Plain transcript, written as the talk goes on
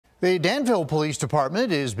The Danville Police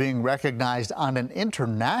Department is being recognized on an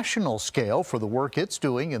international scale for the work it's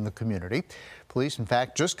doing in the community. Police, in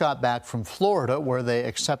fact, just got back from Florida, where they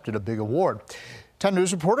accepted a big award. 10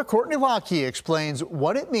 News reporter Courtney Lockie explains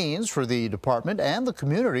what it means for the department and the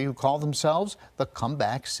community who call themselves the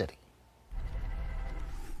Comeback City.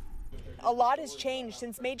 A lot has changed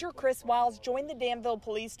since Major Chris Wiles joined the Danville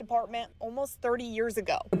Police Department almost 30 years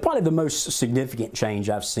ago. Probably the most significant change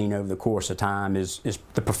I've seen over the course of time is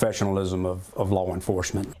the professionalism of law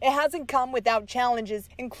enforcement. It hasn't come without challenges,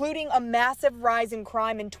 including a massive rise in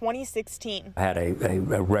crime in 2016. I had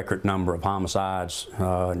a record number of homicides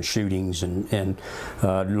and shootings and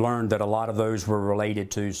learned that a lot of those were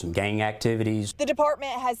related to some gang activities. The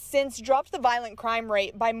department has since dropped the violent crime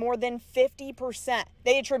rate by more than 50%.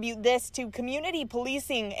 They attribute this to community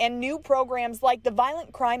policing and new programs like the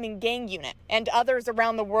Violent Crime and Gang Unit, and others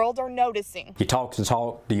around the world are noticing. You talk the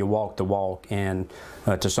talk, do you walk the walk, and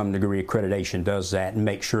to some degree accreditation does that and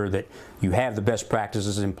make sure that you have the best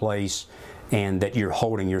practices in place and that you're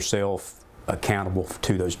holding yourself accountable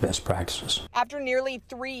to those best practices. After nearly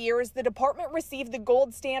 3 years, the department received the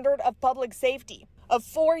gold standard of public safety, a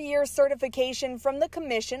 4-year certification from the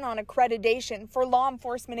Commission on Accreditation for Law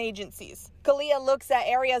Enforcement Agencies. Kalia looks at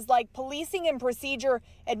areas like policing and procedure,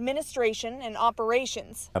 administration, and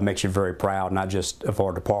operations. It makes you very proud, not just of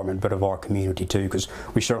our department, but of our community too, because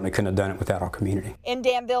we certainly couldn't have done it without our community. In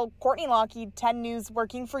Danville, Courtney Lockie, 10 News,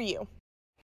 working for you.